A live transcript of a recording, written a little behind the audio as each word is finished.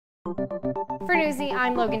For Newsy,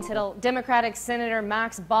 I'm Logan Tittle. Democratic Senator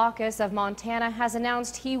Max Baucus of Montana has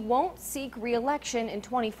announced he won't seek re-election in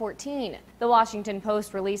 2014. The Washington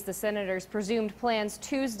Post released the senator's presumed plans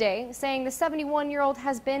Tuesday, saying the 71-year-old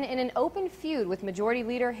has been in an open feud with Majority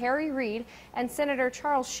Leader Harry Reid and Senator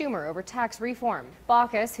Charles Schumer over tax reform.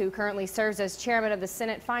 Baucus, who currently serves as chairman of the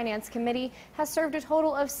Senate Finance Committee, has served a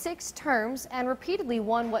total of 6 terms and repeatedly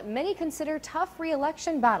won what many consider tough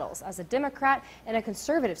re-election battles as a Democrat in a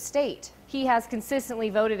conservative state. He has consistently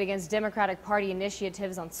voted against Democratic Party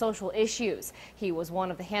initiatives on social issues. He was one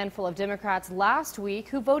of the handful of Democrats last week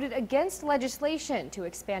who voted against legislation to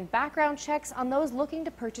expand background checks on those looking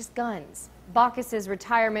to purchase guns. Baucus's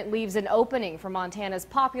retirement leaves an opening for Montana's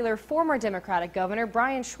popular former Democratic governor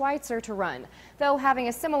Brian Schweitzer to run, though having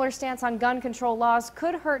a similar stance on gun control laws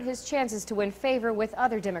could hurt his chances to win favor with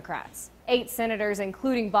other Democrats. 8 senators,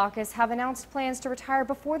 including Baucus, have announced plans to retire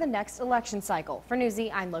before the next election cycle. For Newsy,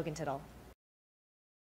 I'm Logan Tittle.